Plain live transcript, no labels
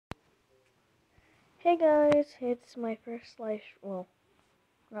Hey guys, it's my first well,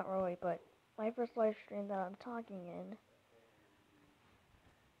 not really, but my first live stream that I'm talking in.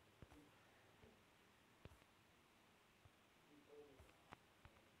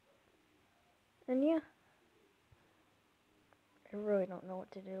 And yeah, I really don't know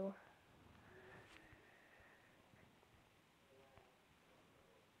what to do.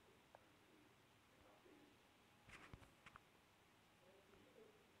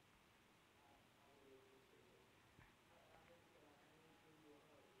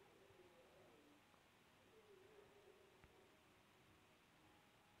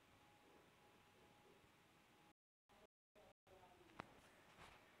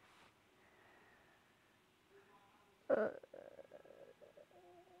 Uh,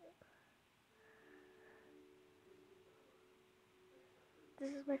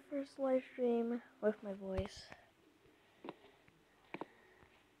 this is my first live stream with my voice.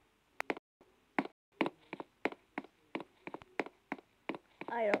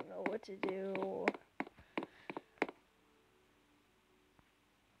 I don't know what to do.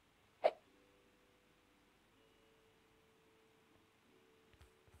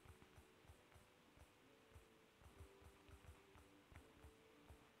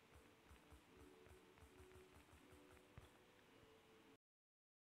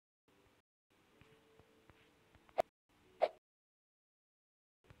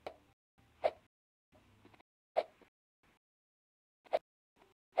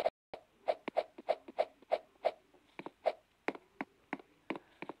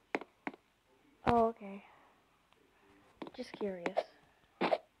 Oh, okay. Just curious.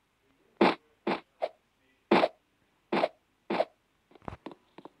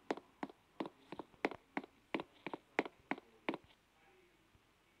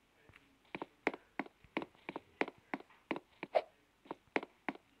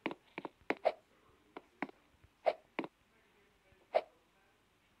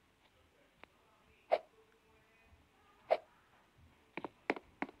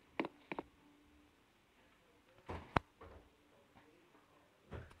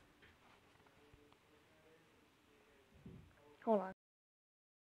 Hold on.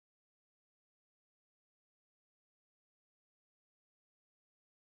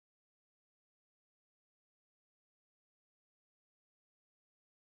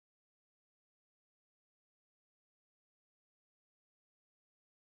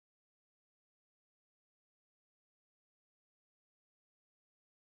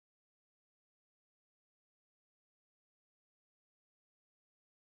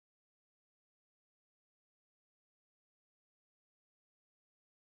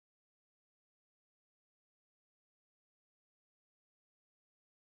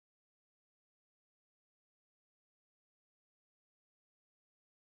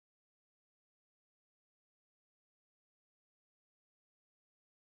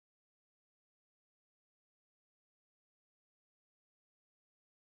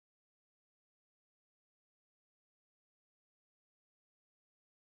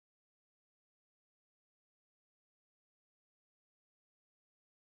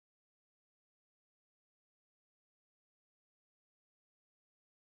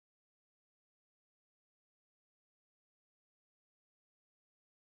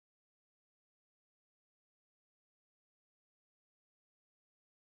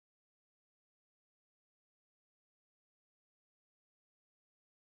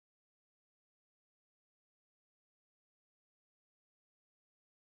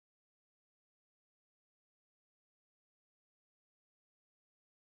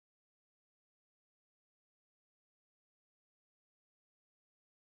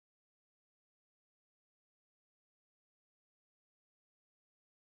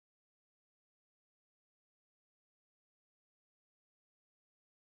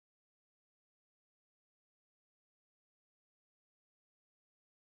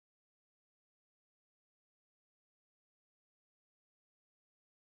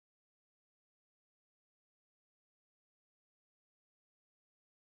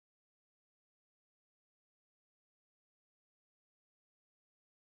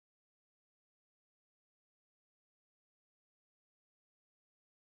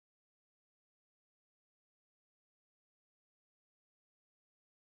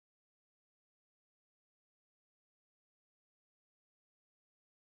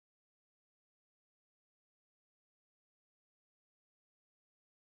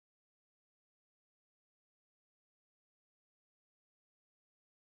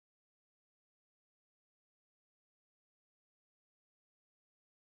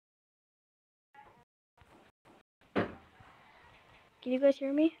 Can you guys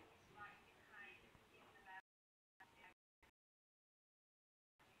hear me?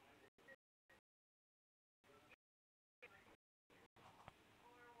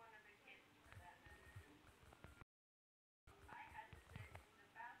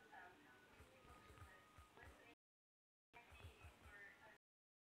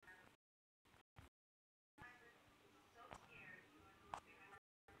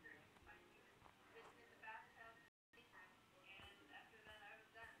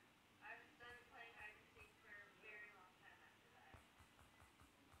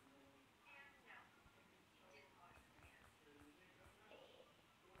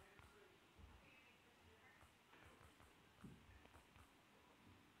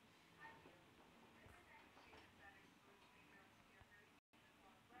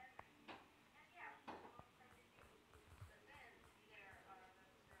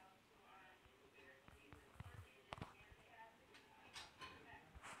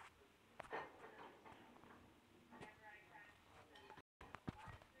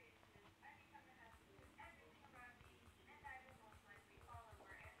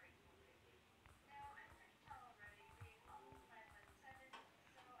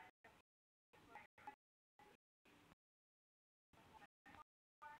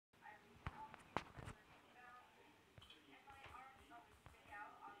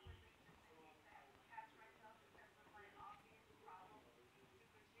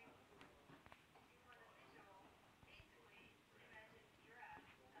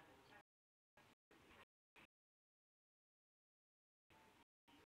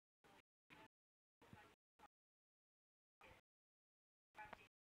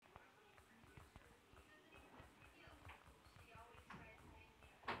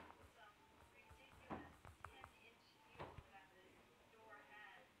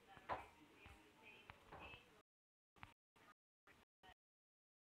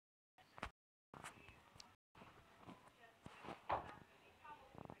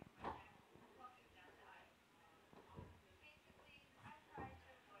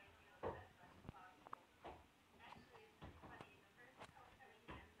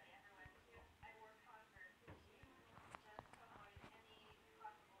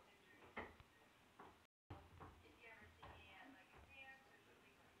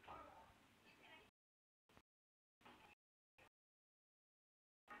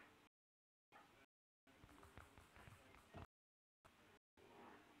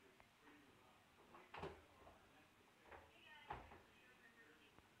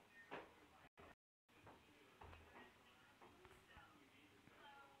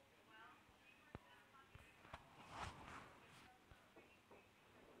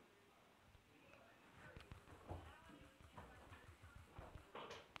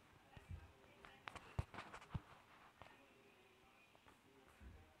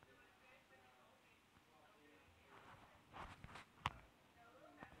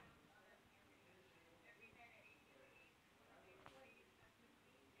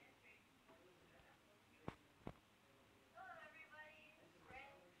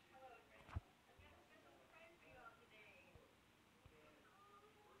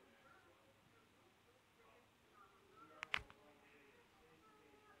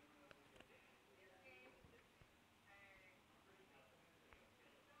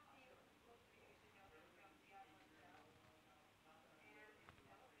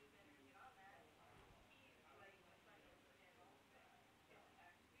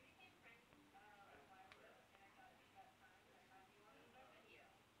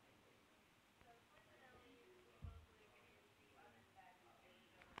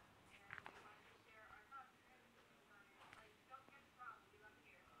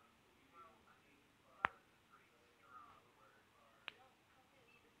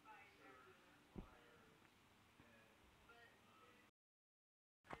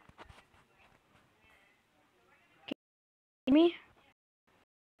 Me?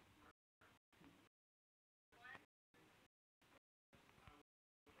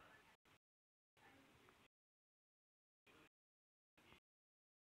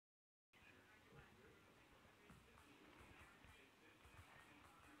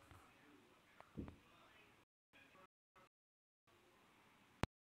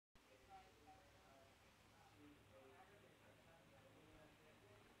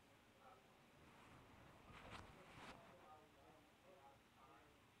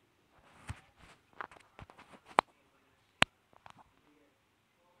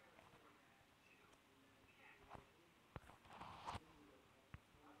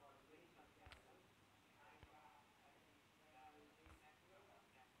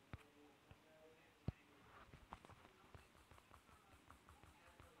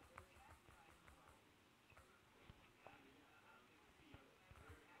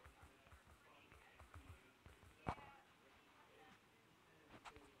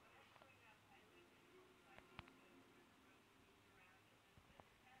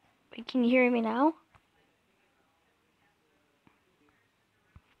 Wait, can you hear me now?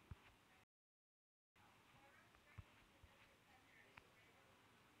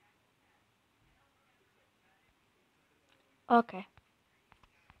 Okay.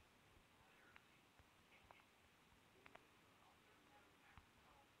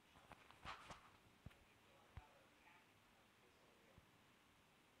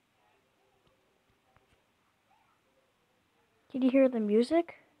 Did you hear the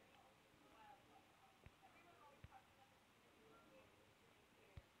music?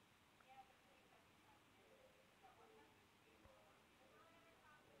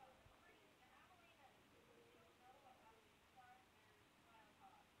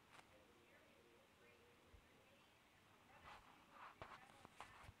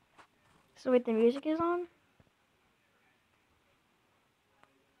 So wait, the music is on?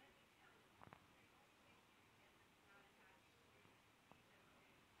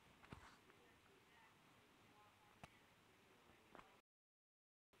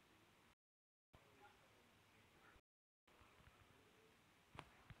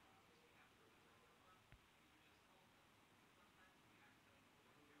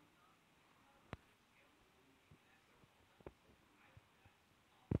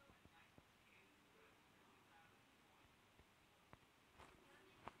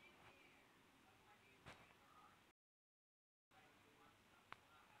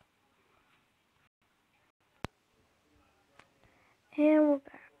 And we're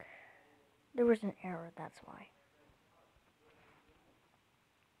back. There was an error, that's why.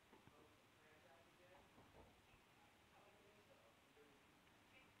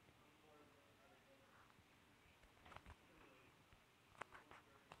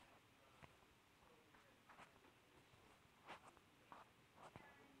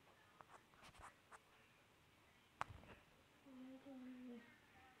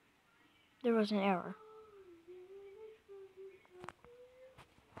 There was an error.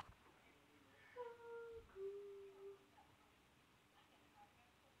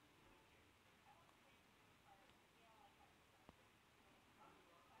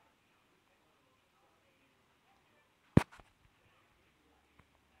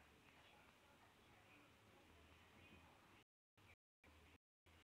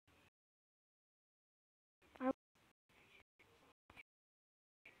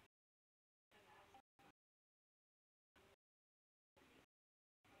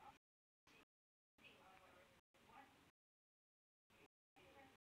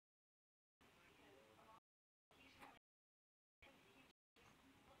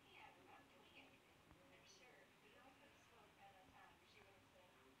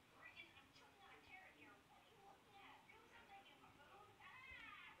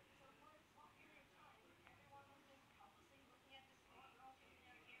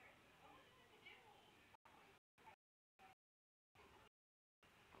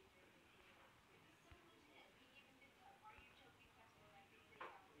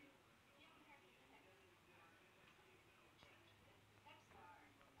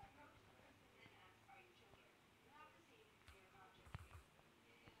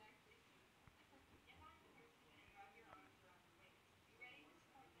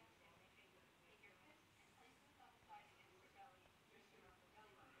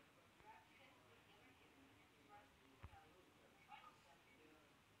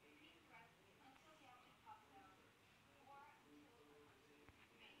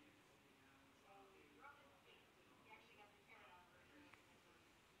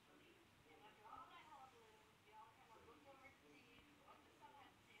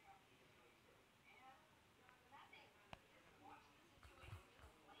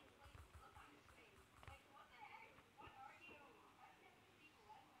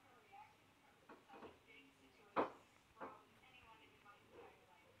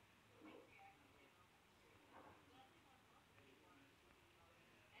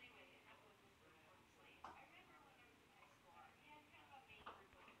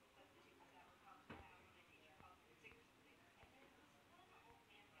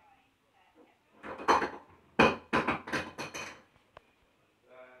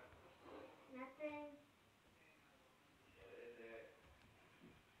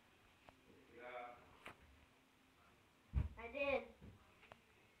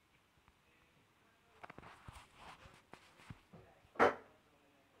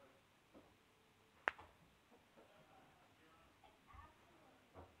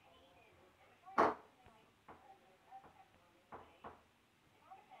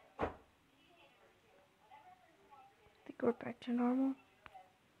 Go back to normal.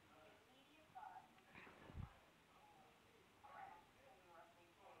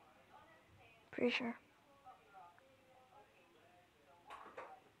 Pretty sure.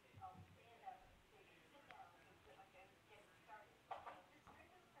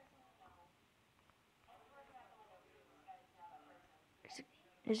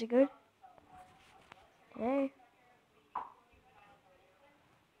 Is it good? Hey.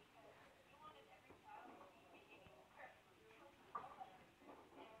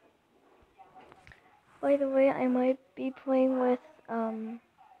 By the way, I might be playing with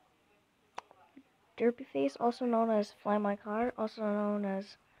Derpy Face, also known as Fly My Car, also known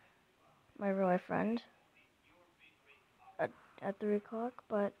as my real life friend, at 3 o'clock.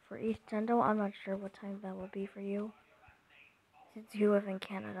 But for East Tendo, I'm not sure what time that will be for you, since you live in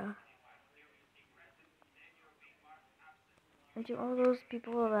Canada. And to all those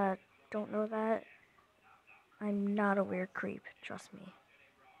people that don't know that, I'm not a weird creep, trust me.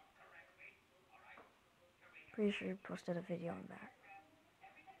 Pretty sure you posted a video on that.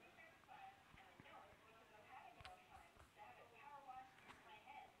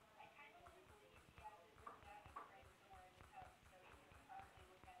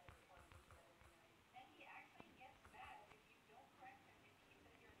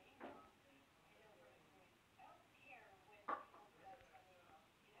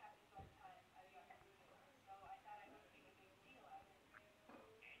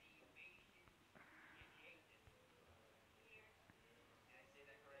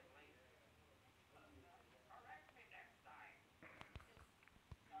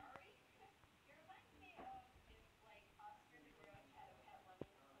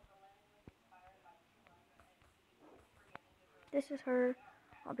 This is her.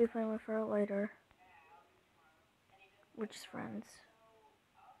 I'll be playing with her later. We're just friends.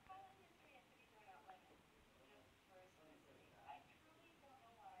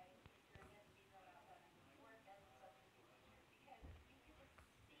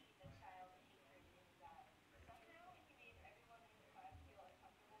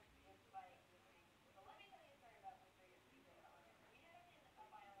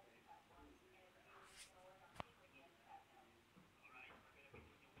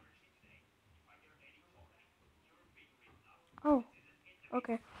 Oh,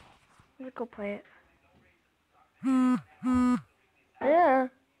 okay. Let's go play it. Yeah.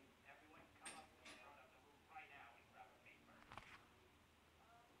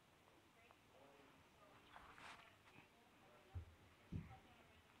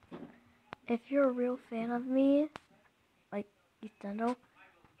 If you're a real fan of me, like Nintendo,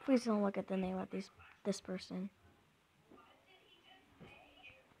 please don't look at the name of this person.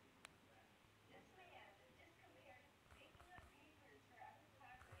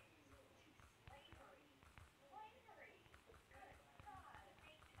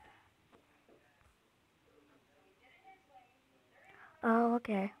 Oh,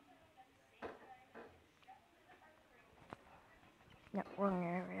 okay. No, wrong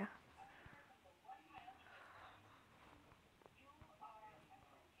area.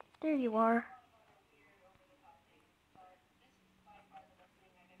 There you are.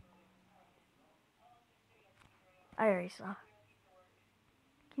 I already saw.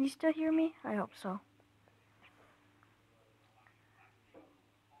 Can you still hear me? I hope so.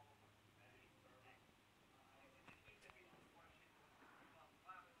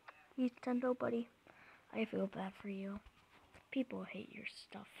 Nintendo, buddy. I feel bad for you. People hate your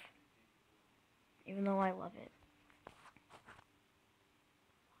stuff. Even though I love it.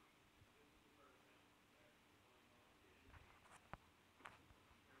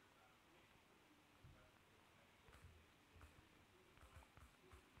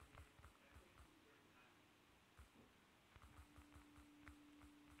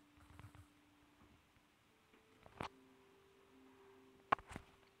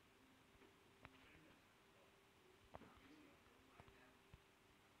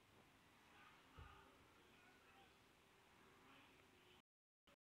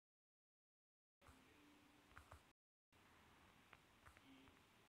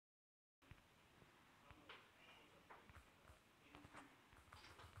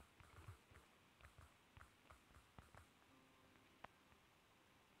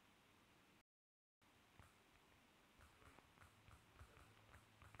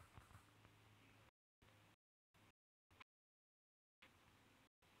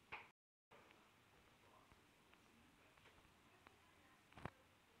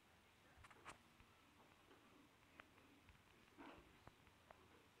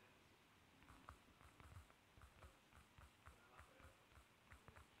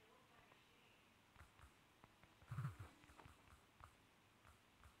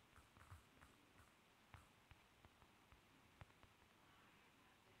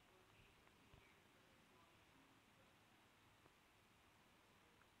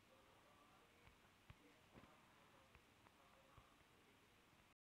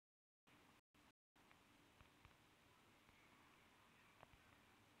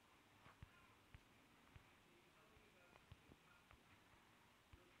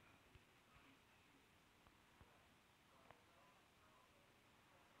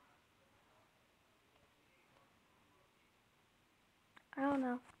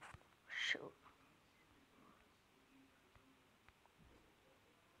 no. Shoot.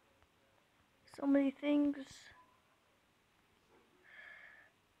 So many things.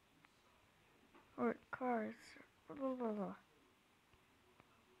 Or cars. Blah, blah, blah, blah.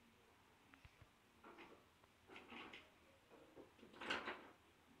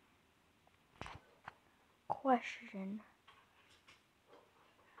 Question.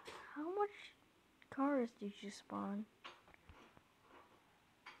 How much cars did you spawn?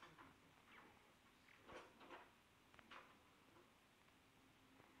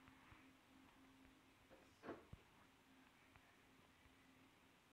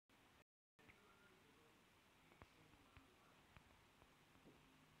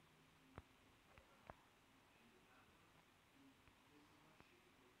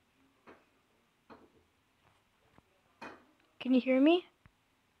 Can you hear me?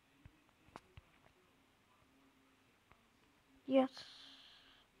 Yes.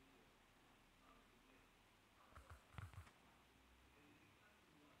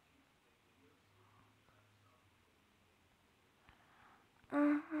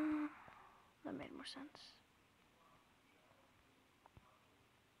 That made more sense.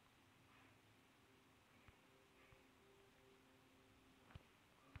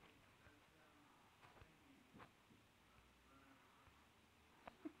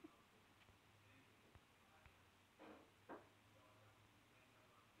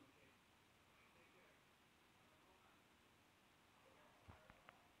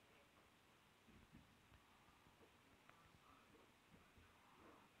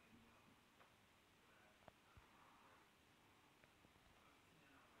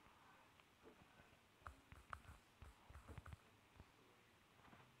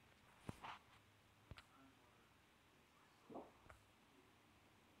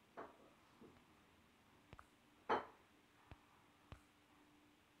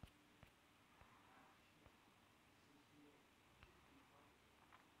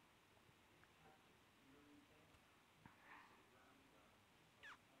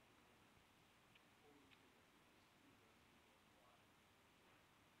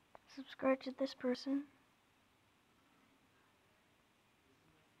 Subscribe to this person.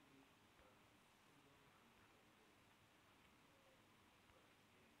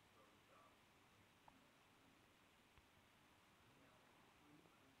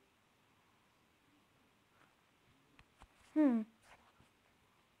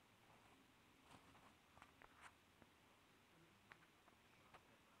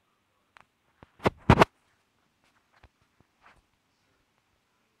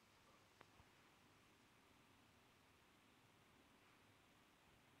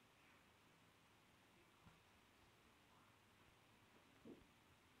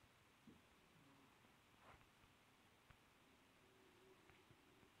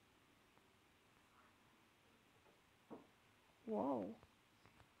 Whoa.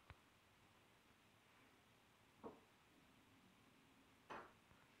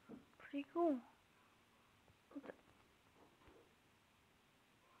 Pretty cool.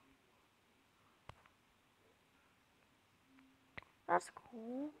 That's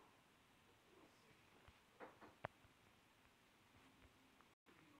cool.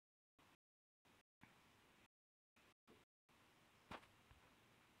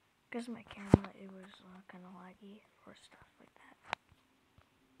 Because my camera, it was kind of laggy or stuff like that.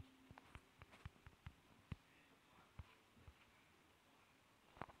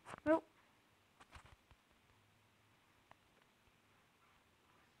 Nope.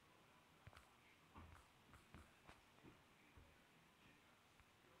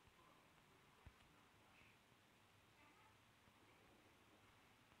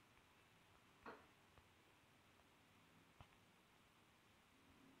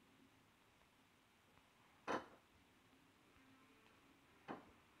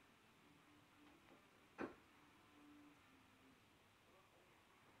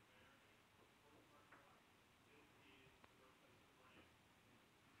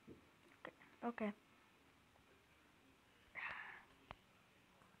 Okay.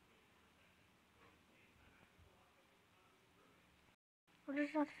 What does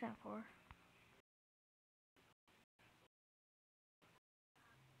that stand for?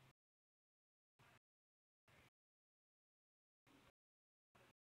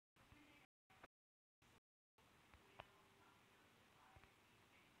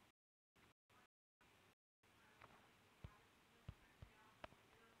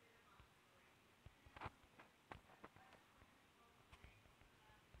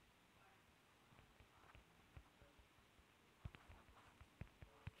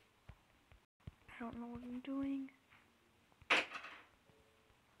 I don't know what I'm doing.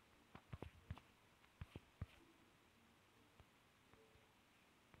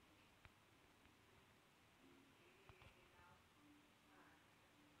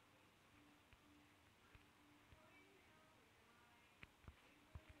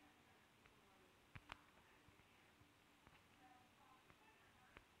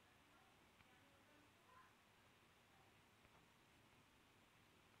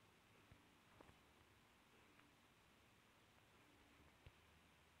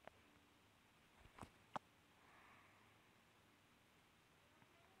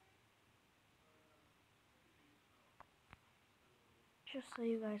 just so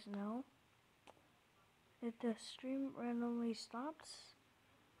you guys know, if the stream randomly stops,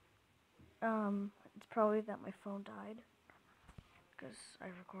 it's probably that my phone died, because I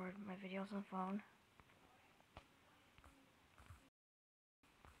record my videos on phone.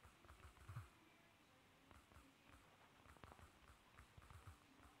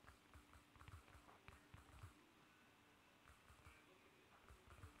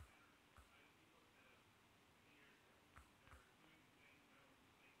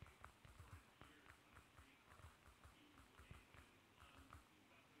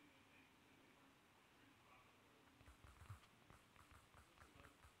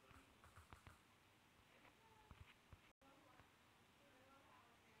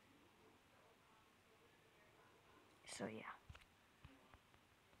 So yeah.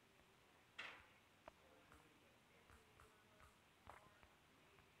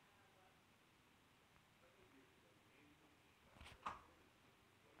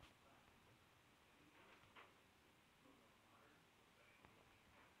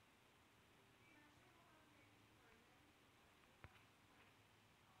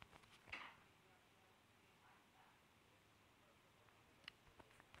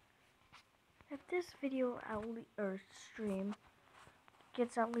 If this video or stream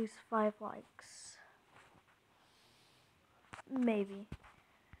gets at least 5 likes, maybe.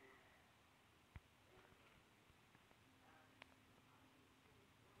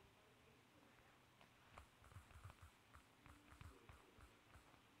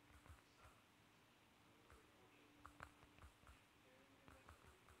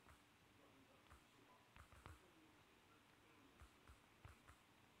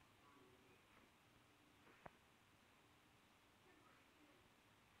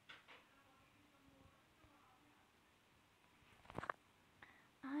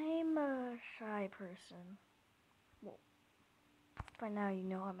 I'm a shy person. Well, by now you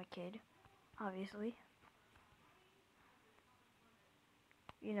know I'm a kid, obviously.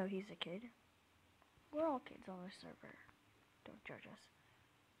 You know he's a kid. We're all kids on this server. Don't judge us.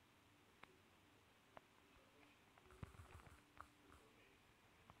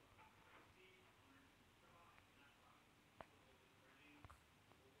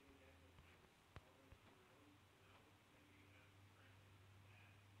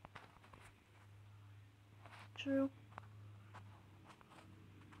 True.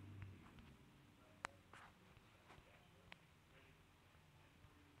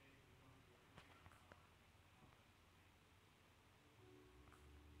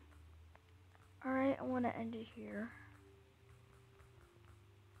 Alright, I want to end it here.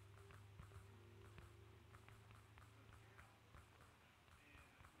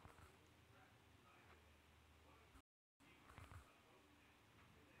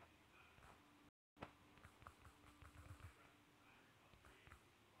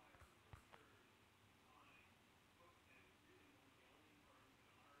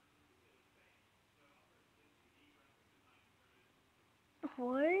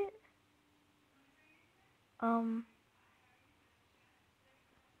 What?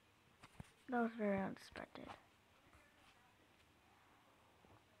 That was very unexpected.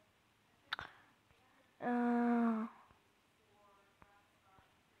 Uh,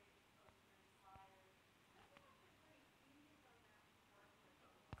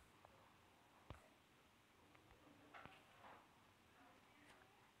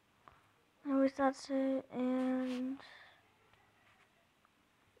 anyways, that's it, and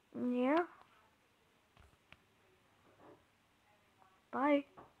yeah. Bye.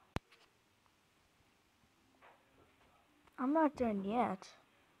 I'm not done yet,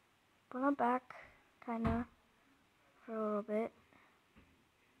 but I'm back, kinda, for a little bit.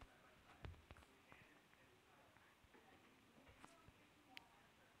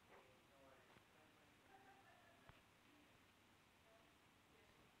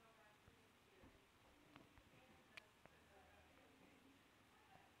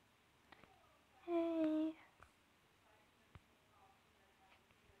 Hey.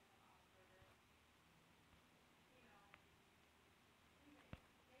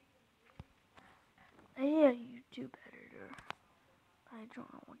 Yeah, YouTube editor. I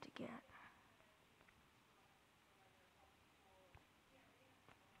don't know what to get.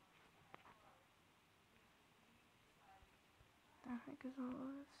 The heck is all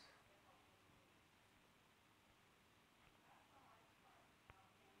this?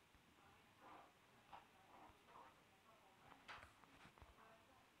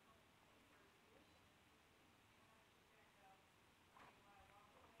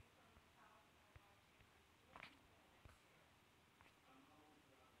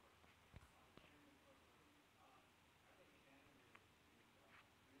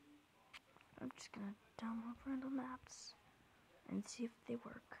 I'm just gonna download random apps and see if they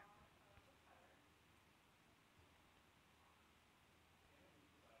work.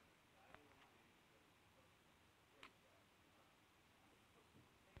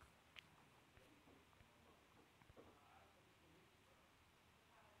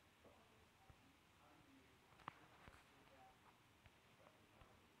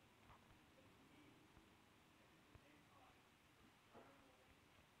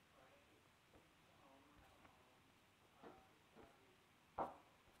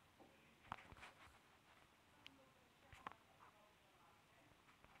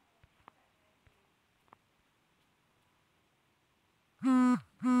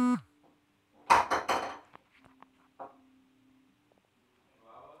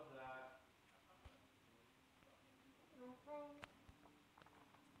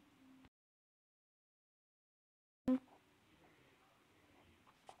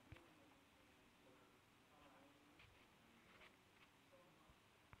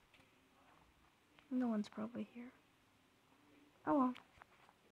 No one's probably here. Oh well.